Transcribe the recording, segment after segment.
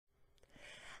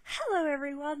Hello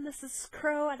everyone, this is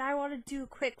Krow, and I want to do a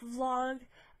quick vlog.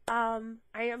 I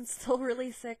am still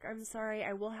really sick, I'm sorry.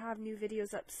 I will have new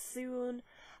videos up soon.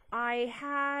 I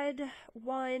had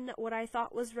one what I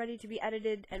thought was ready to be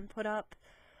edited and put up.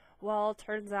 Well,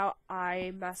 turns out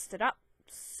I messed it up,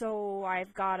 so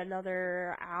I've got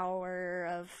another hour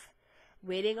of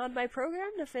waiting on my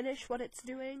program to finish what it's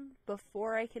doing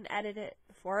before I can edit it,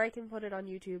 before I can put it on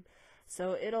YouTube.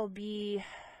 So it'll be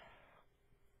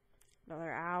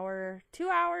another hour, 2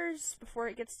 hours before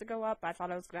it gets to go up. I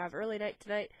thought I was going to have early night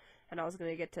tonight, and I was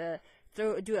going to get to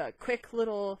do a quick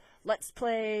little let's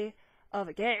play of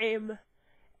a game,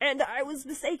 and I was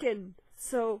mistaken.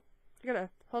 So, you're gonna,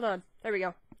 hold on, there we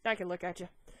go, now I can look at you.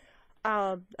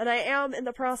 And I am in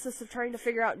the process of trying to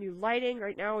figure out new lighting.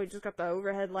 Right now we just got the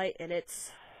overhead light, and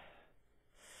it's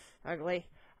ugly.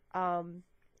 But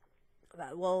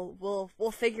we'll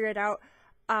figure it out.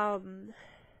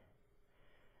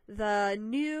 The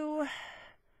new,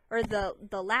 or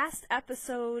the last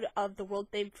episode of The World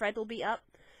Named Fred will be up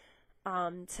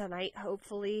tonight,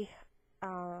 hopefully.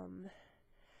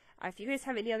 If you guys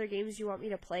have any other games you want me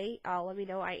to play, let me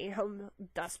know. I am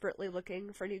desperately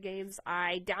looking for new games.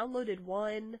 I downloaded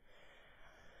one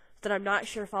that I'm not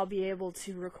sure if I'll be able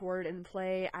to record and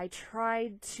play. I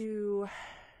tried to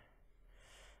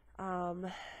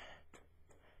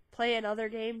play another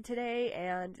game today,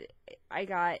 and I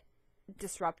got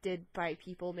disrupted by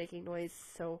people making noise,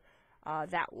 so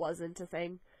that wasn't a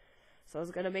thing. So I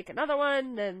was gonna make another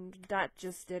one, and that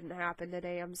just didn't happen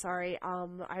today. I'm sorry.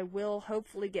 I will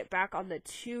hopefully get back on the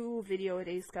 2 video a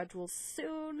day schedule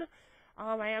soon.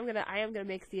 I am gonna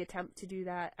make the attempt to do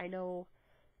that. I don't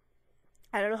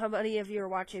know how many of you are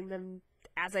watching them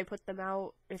as I put them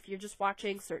out. If you're just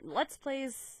watching certain Let's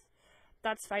Plays,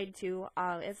 that's fine too.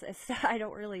 I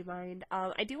don't really mind.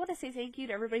 I do want to say thank you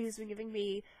to everybody who's been giving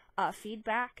me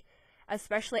feedback,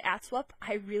 especially at Swap.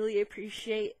 I really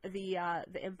appreciate the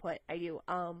input. I do.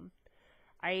 I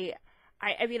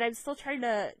mean, I'm still trying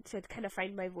to kind of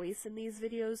find my voice in these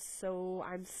videos, so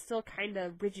I'm still kind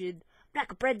of rigid.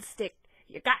 Like a breadstick.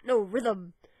 You got no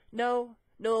rhythm. No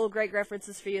Greg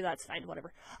references for you. That's fine.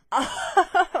 Whatever.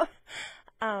 Like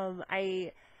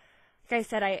I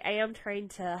said, I am trying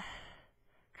to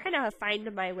kind of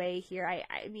find my way here.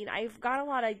 I mean, I've got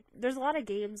there's a lot of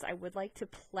games I would like to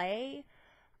play,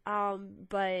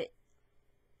 but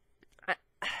I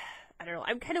don't know,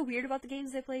 I'm kind of weird about the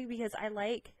games I play because I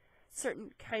like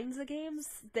certain kinds of games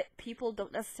that people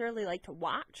don't necessarily like to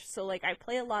watch. So, like, I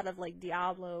play a lot of, like,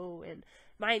 Diablo and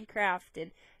Minecraft,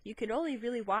 and you can only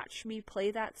really watch me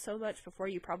play that so much before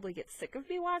you probably get sick of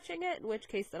me watching it, in which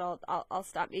case then I'll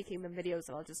stop making them videos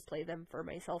and I'll just play them for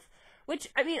myself. Which,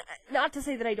 I mean, not to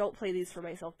say that I don't play these for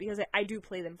myself, because I do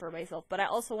play them for myself, but I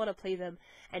also want to play them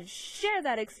and share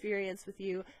that experience with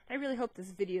you. I really hope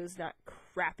this video is not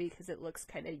crappy, because it looks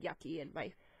kind of yucky in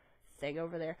my thing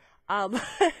over there.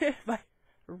 My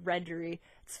rendery.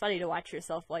 It's funny to watch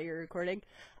yourself while you're recording.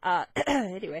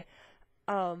 Anyway,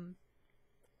 I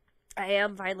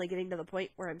am finally getting to the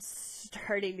point where I'm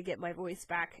starting to get my voice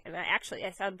back, and I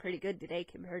sound pretty good today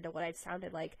compared to what I've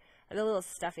sounded like. I'm a little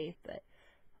stuffy, but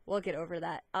we'll get over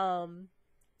that. Oh,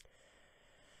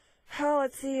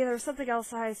 let's see, there's something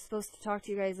else I was supposed to talk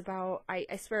to you guys about. I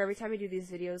swear every time I do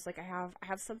these videos, like, I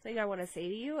have something I want to say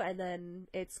to you, and then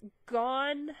it's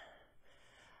gone.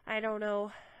 I don't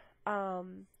know.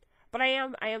 But I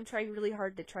am trying really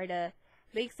hard to try to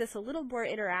make this a little more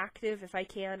interactive if I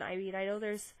can. I mean, I know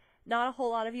there's not a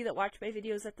whole lot of you that watch my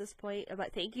videos at this point,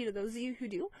 but thank you to those of you who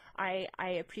do. I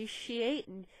appreciate,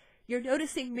 and your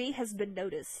noticing me has been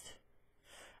noticed.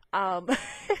 Senpai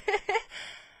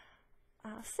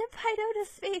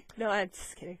noticed me. No, I'm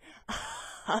just kidding.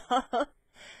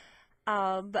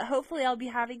 But hopefully I'll be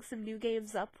having some new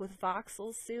games up with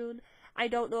Voxel soon. I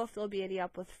don't know if there'll be any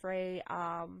up with Frey.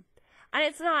 And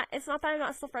it's not that I'm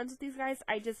not still friends with these guys.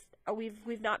 I just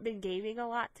we've not been gaming a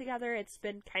lot together. It's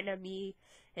been kind of me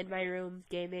in my room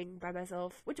gaming by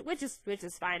myself, which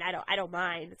is fine. I don't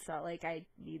mind. It's not like I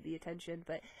need the attention,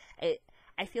 but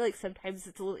I feel like sometimes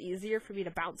it's a little easier for me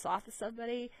to bounce off of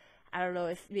somebody. I don't know,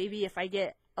 if maybe if I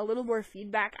get a little more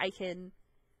feedback, I can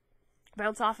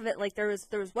bounce off of it. Like, there was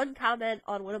one comment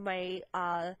on one of my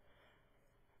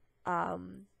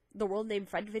The World Named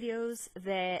Fred videos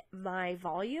that my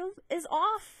volume is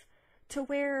off to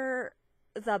where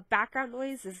the background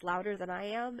noise is louder than I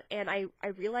am, and I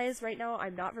realize right now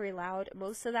I'm not very loud.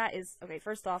 Most of that is, okay,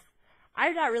 first off,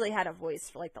 I've not really had a voice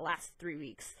for like the last 3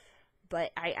 weeks,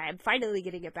 but I'm finally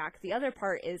getting it back. The other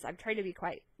part is I'm trying to be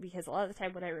quiet, because a lot of the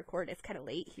time when I record, it's kind of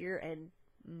late here, and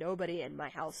nobody in my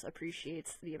house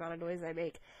appreciates the amount of noise I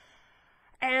make.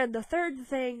 And the third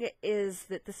thing is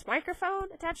that this microphone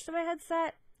attached to my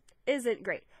headset isn't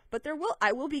great. But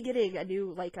I will be getting a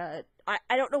new, like I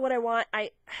don't know what I want.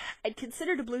 I'd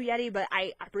considered a Blue Yeti, but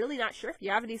I'm really not sure. If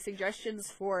you have any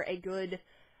suggestions for a good,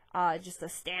 just a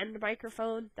stand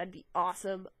microphone, that'd be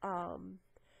awesome.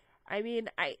 I mean,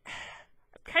 I'm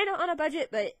kind of on a budget,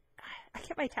 but I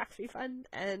get my tax refund,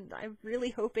 and I'm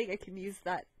really hoping I can use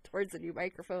that towards a new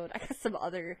microphone. I got some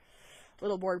other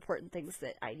little more important things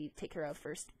that I need to take care of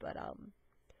first, but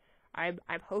I'm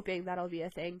hoping that'll be a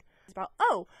thing. It's about,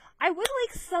 oh, I would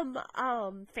like some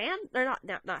not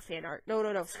fan art.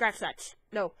 No, scratch that.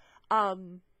 No.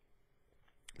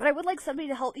 But I would like somebody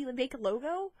to help me make a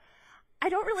logo. I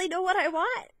don't really know what I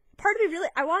want. Part of me really,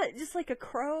 I want it just like a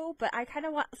crow, but I kind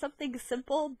of want something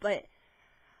simple, but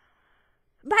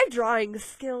my drawing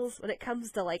skills when it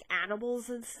comes to, like, animals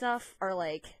and stuff are,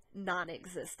 like,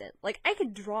 non-existent. Like, I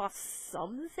can draw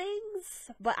some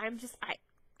things, but I'm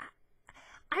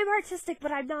artistic,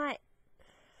 but I'm not,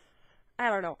 I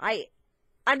don't know,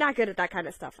 I'm not good at that kind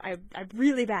of stuff. I'm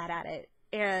really bad at it.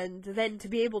 And then to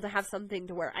be able to have something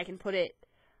to where I can put it,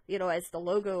 you know, as the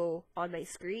logo on my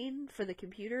screen for the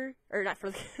computer, or not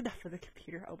for the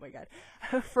computer, oh my god,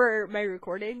 for my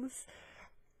recordings,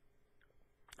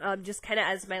 just kind of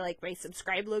as my, like, my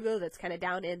subscribe logo that's kind of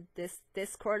down in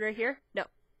this corner here. No,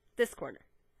 this corner.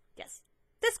 Yes,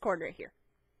 this corner here.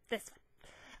 This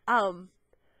one.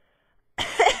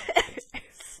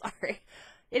 Sorry.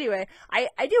 Anyway, I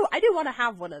do want to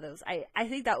have one of those. I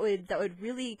think that would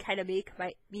really kind of make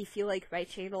me feel like my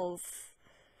channel's,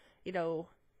 you know,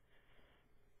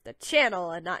 the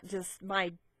channel and not just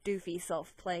my doofy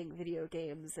self playing video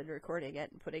games and recording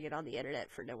it and putting it on the internet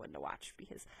for no one to watch,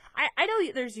 because I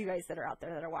know there's you guys that are out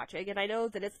there that are watching, and I know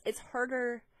that it's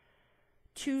harder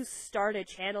to start a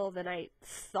channel than I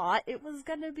thought it was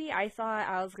gonna be. I thought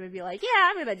I was gonna be like,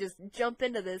 yeah, I'm gonna just jump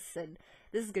into this and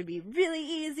this is gonna be really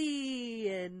easy,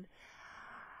 and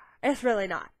it's really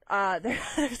not.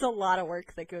 There's a lot of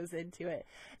work that goes into it.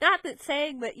 Not that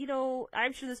saying that, you know,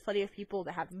 I'm sure there's plenty of people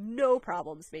that have no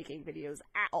problems making videos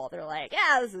at all. They're like,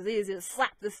 yeah, this is easy, to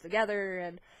slap this together,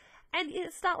 and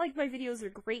it's not like my videos are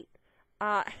great.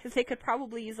 They could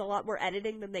probably use a lot more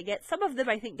editing than they get. Some of them,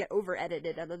 I think, get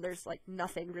over-edited, and then there's, like,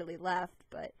 nothing really left,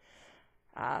 but,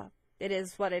 it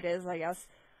is what it is, I guess.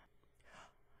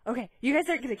 Okay, you guys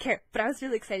aren't gonna care, but I was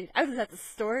really excited. I was at the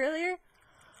store earlier.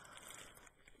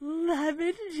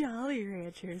 Lemon Jolly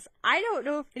Ranchers. I don't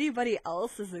know if anybody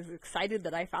else is as excited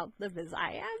that I found them as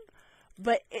I am,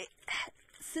 but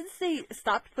since they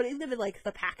stopped putting them in, like,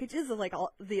 the packages of, like,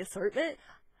 all the assortment,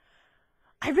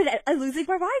 I'm losing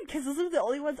my mind, because those are the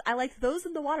only ones I like. Those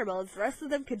and the watermelons. The rest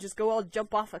of them could just go all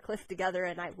jump off a cliff together,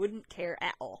 and I wouldn't care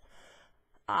at all.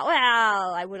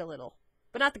 Well, I would a little,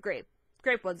 but not the grape.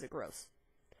 Grape ones are gross.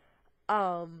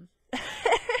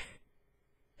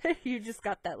 You just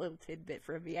got that little tidbit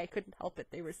from me. I couldn't help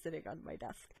it. They were sitting on my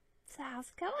desk. So how's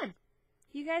it going?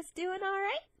 You guys doing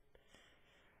alright?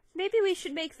 Maybe we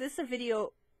should make this a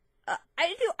video.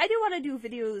 I do want to do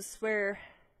videos where,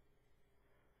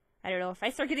 I don't know, if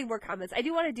I start getting more comments, I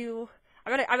do want to do,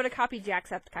 I'm gonna copy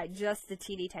Jacksepticeye just a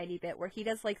teeny tiny bit, where he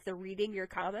does, like, the reading your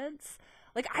comments.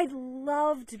 Like, I'd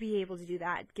love to be able to do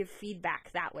that, give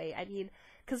feedback that way. I mean,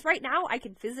 because right now I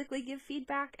can physically give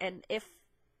feedback, and if,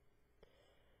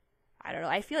 I don't know,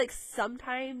 I feel like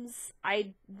sometimes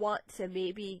I want to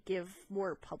maybe give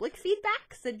more public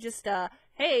feedback than just,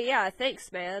 hey, yeah,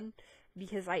 thanks, man,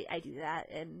 because I do that,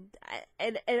 and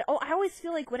I always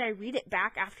feel like when I read it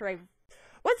back after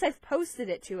once I've posted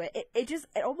it to it,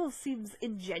 it almost seems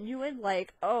ingenuine,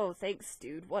 like, oh, thanks,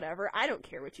 dude, whatever, I don't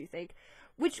care what you think,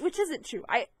 which isn't true.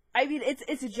 I mean,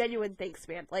 it's a genuine thanks,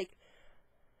 man, like,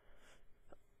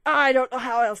 I don't know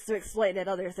how else to explain it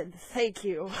other than thank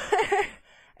you.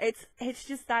 It's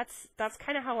just, that's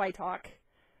kind of how I talk,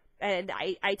 and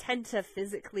I tend to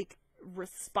physically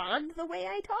respond the way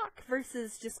I talk,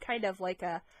 versus just kind of like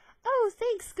a, oh,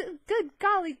 thanks, good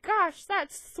golly gosh,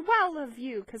 that's swell of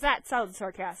you, because that sounds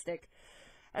sarcastic.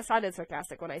 That sounded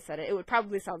sarcastic when I said it. It would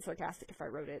probably sound sarcastic if I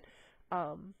wrote it.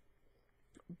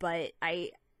 But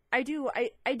I do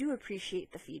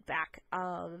appreciate the feedback.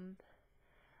 I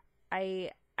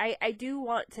do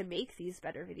want to make these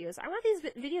better videos. I want these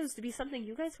videos to be something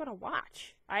you guys want to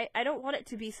watch. I don't want it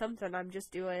to be something I'm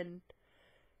just doing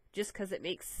just because it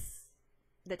makes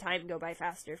the time go by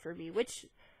faster for me, which,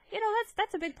 you know,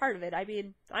 that's a big part of it. I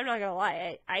mean, I'm not gonna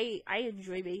lie, I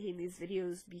enjoy making these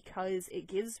videos because it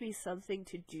gives me something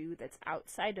to do that's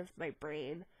outside of my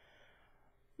brain.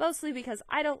 Mostly because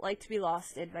I don't like to be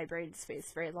lost in my brain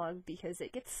space very long, because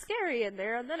it gets scary in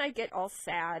there, and then I get all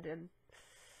sad, and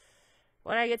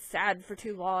when I get sad for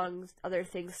too long, other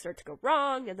things start to go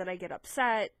wrong, and then I get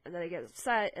upset, and then I get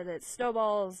upset, and then it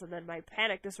snowballs, and then my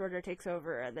panic disorder takes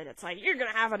over, and then it's like, you're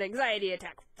gonna have an anxiety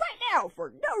attack right now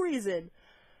for no reason.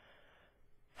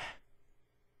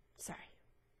 Sorry.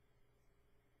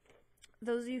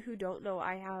 Those of you who don't know,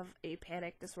 I have a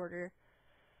panic disorder,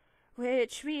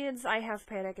 which means I have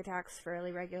panic attacks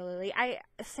fairly regularly. I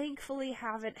thankfully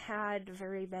haven't had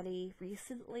very many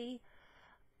recently.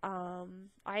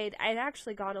 I'd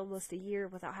actually gone almost a year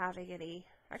without having any,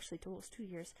 actually almost 2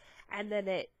 years, and then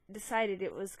it decided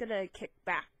it was gonna kick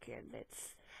back, and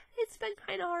it's been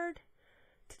kind of hard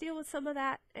to deal with some of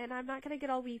that, and I'm not gonna get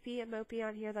all weepy and mopey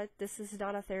on here. That this is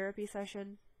not a therapy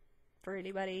session for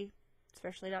anybody,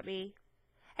 especially not me.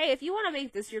 Hey, if you want to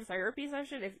make this your therapy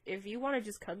session, if you want to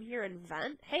just come here and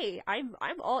vent, hey, I'm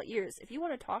all ears. If you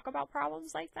want to talk about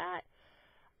problems like that,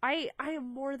 I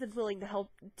am more than willing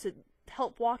to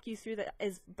help walk you through that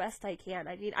as best I can.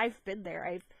 I mean, I've been there.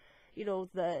 I've, you know,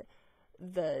 the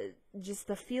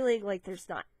feeling like there's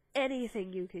not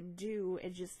anything you can do,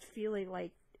 and just feeling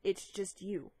like it's just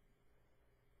you.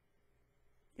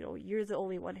 You know, you're the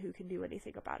only one who can do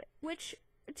anything about it, which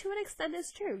to an extent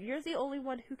is true. You're the only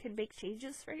one who can make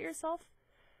changes for yourself,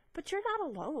 but you're not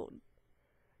alone.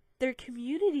 Their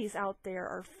communities out there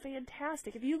are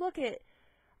fantastic. If you look at,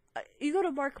 you go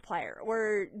to Markiplier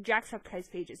or Jacksepticeye's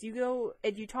pages, you go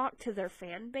and you talk to their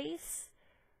fan base,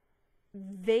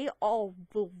 they all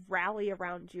will rally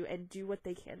around you and do what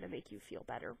they can to make you feel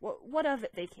better. What of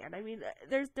it they can. I mean,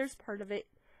 there's part of it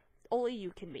only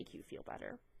you can make you feel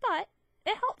better, but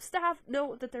it helps to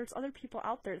know that there's other people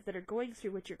out there that are going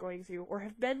through what you're going through, or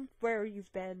have been where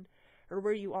you've been, or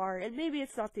where you are, and maybe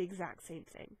it's not the exact same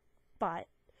thing, but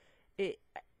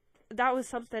that was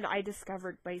something I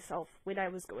discovered myself when I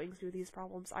was going through these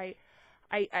problems. I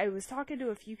was talking to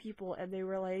a few people, and they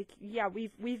were like, yeah,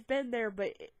 we've been there,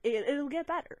 but it'll get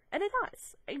better, and it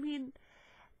does. I mean,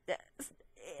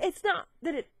 it's not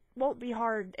that it won't be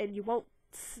hard, and you won't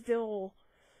still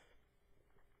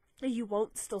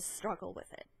struggle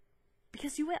with it,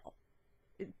 because you will.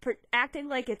 Acting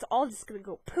like it's all just gonna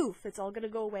go poof, it's all gonna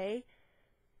go away,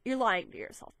 you're lying to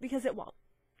yourself, because it won't.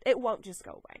 It won't just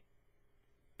go away.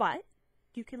 But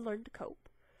you can learn to cope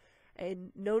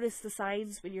and notice the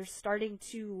signs when you're starting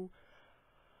to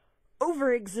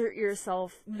overexert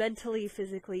yourself mentally,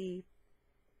 physically,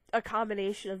 a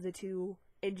combination of the two,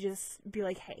 and just be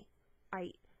like, hey,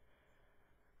 I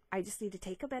just need to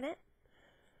take a minute,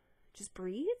 just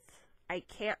breathe. I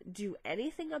can't do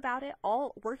anything about it.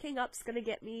 All working up's gonna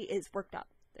get me is worked up.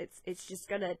 It's just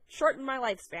gonna shorten my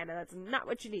lifespan, and that's not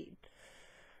what you need.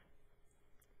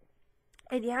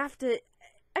 And you have to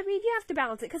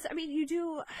balance it, because, I mean, you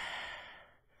do,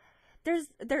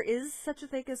 there is such a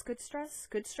thing as good stress.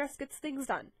 Good stress gets things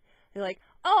done. You're like,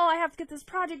 oh, I have to get this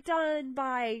project done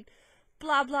by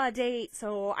blah blah date,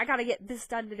 so I gotta get this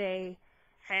done today,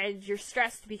 and you're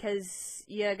stressed because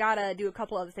you gotta do a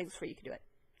couple other things before you can do it.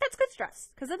 That's good stress,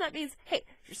 because then that means, hey,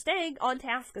 you're staying on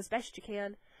task as best you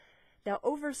can. Now,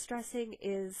 overstressing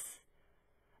is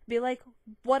be like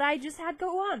what I just had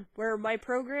go on, where my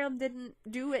program didn't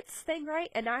do its thing right,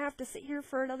 and now I have to sit here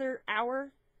for another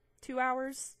hour, 2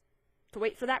 hours, to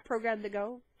wait for that program to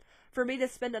go, for me to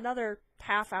spend another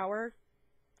half hour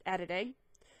editing,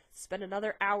 spend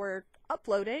another hour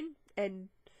uploading, and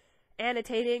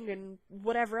annotating, and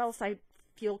whatever else I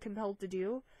feel compelled to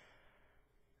do.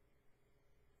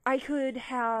 I could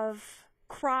have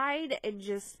cried and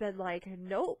just been like,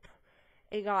 nope,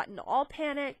 and gotten all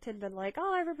panicked and been like,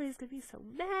 oh, everybody's gonna be so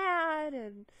mad,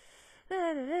 and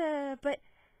da, da, da. But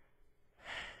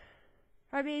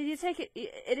I mean, you take it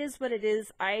is what it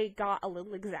is. I got a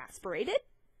little exasperated.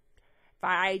 If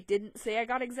I didn't say I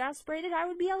got exasperated, I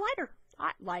would be a liar.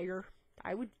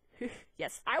 I would,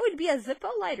 yes, I would be a Zippo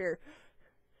lighter.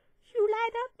 You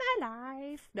light up my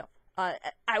life. No,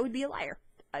 I would be a liar.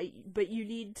 But you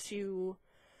need to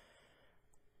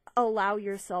allow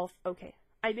yourself, okay,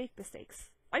 I make mistakes.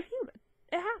 I'm human.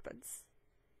 It happens.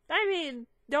 I mean,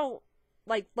 don't,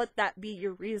 like, let that be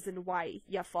your reason why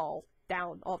you fall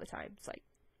down all the time. It's like,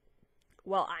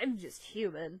 well, I'm just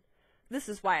human. This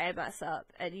is why I mess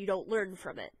up, and you don't learn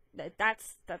from it.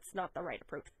 That's not the right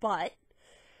approach. But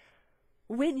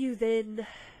when you then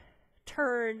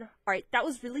turn, alright, that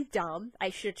was really dumb, I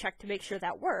should have checked to make sure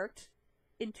that worked,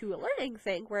 into a learning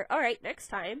thing where, alright, next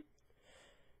time,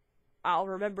 I'll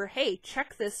remember, hey,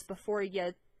 check this before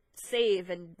you save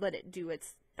and let it do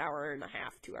its hour and a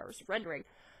half, 2 hours of rendering.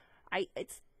 And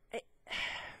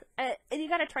you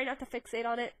gotta try not to fixate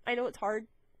on it. I know it's hard,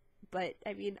 but,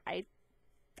 I mean,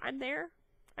 I'm there.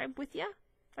 I'm with you.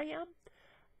 I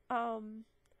am.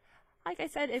 Like I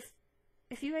said, if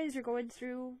if you guys are going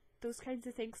through those kinds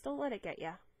of things, don't let it get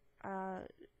you.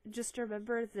 Just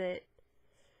remember that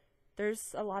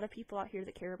there's a lot of people out here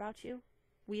that care about you.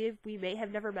 We may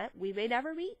have never met, we may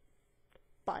never meet,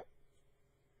 but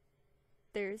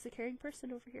there's a caring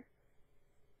person over here.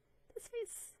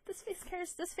 This face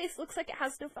cares. This face looks like it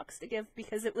has no fucks to give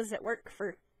because it was at work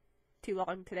for too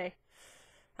long today.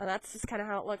 And that's just kind of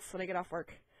how it looks when I get off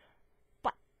work.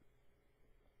 But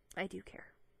I do care.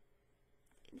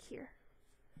 In here.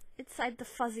 Inside the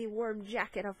fuzzy, warm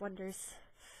jacket of wonders.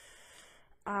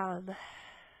 But,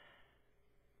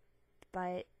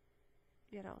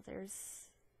 you know,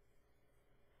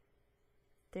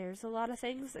 there's a lot of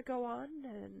things that go on,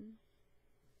 and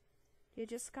you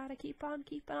just gotta keep on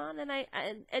keeping on,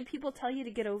 and people tell you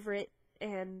to get over it,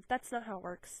 and that's not how it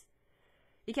works.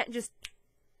 You can't just,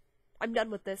 I'm done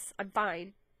with this, I'm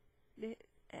fine.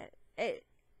 It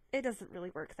doesn't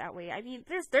really work that way. I mean,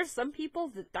 there's some people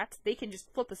that they can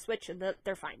just flip a switch and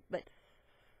they're fine, but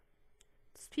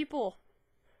those people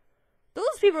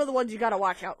are the ones you gotta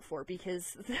watch out for,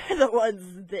 because they're the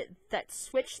ones that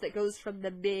switch that goes from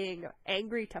them being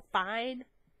angry to fine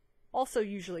also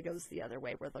usually goes the other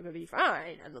way, where they're gonna be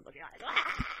fine, and then they'll be like,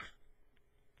 ah!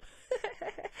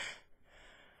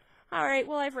 Alright,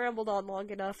 well, I've rambled on long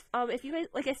enough. If you guys,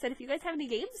 like I said, if you guys have any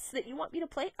games that you want me to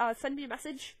play, send me a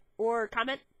message, or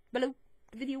comment below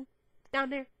the video, down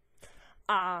there.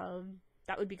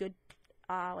 That would be good.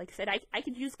 Like I said, I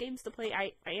could use games to play.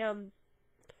 I am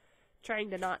trying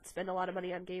to not spend a lot of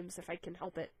money on games if I can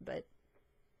help it, but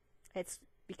it's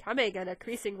becoming an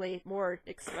increasingly more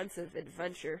expensive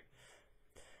adventure.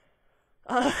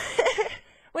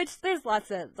 Which there's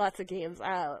lots of games.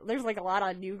 There's like a lot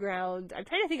on Newground. I'm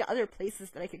trying to think of other places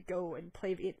that I could go and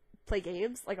play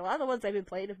games. Like a lot of the ones I've been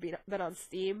playing have been on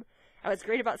Steam. And what's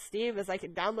great about Steam is I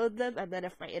can download them, and then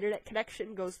if my internet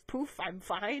connection goes poof, I'm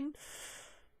fine.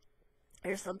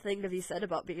 There's something to be said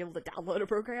about being able to download a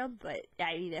program, but yeah,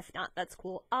 I mean, if not, that's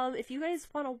cool. If you guys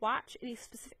want to watch any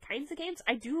specific kinds of games,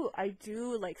 I do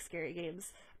like scary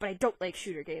games, but I don't like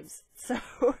shooter games. So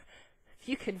if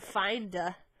you can find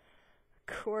a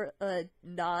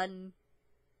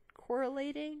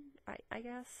non-correlating, I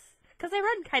guess, because I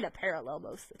run kind of parallel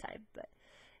most of the time, but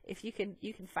if you can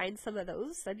find some of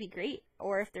those, that'd be great.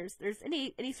 Or if there's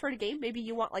any sort of game, maybe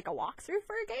you want like a walkthrough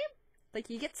for a game. Like,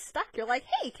 you get stuck, you're like,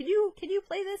 hey, can you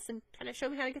play this and kind of show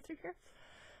me how to get through here?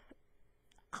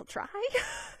 I'll try.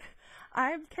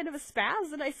 I'm kind of a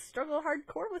spaz and I struggle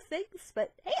hardcore with things,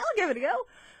 but hey, I'll give it a go.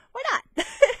 Why not?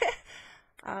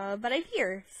 But I'm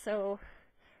here, so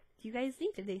if you guys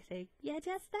need anything, yeah,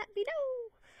 just let me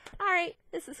know. Alright,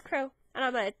 this is Krow, and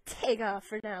I'm gonna take off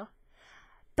for now.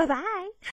 Bye-bye!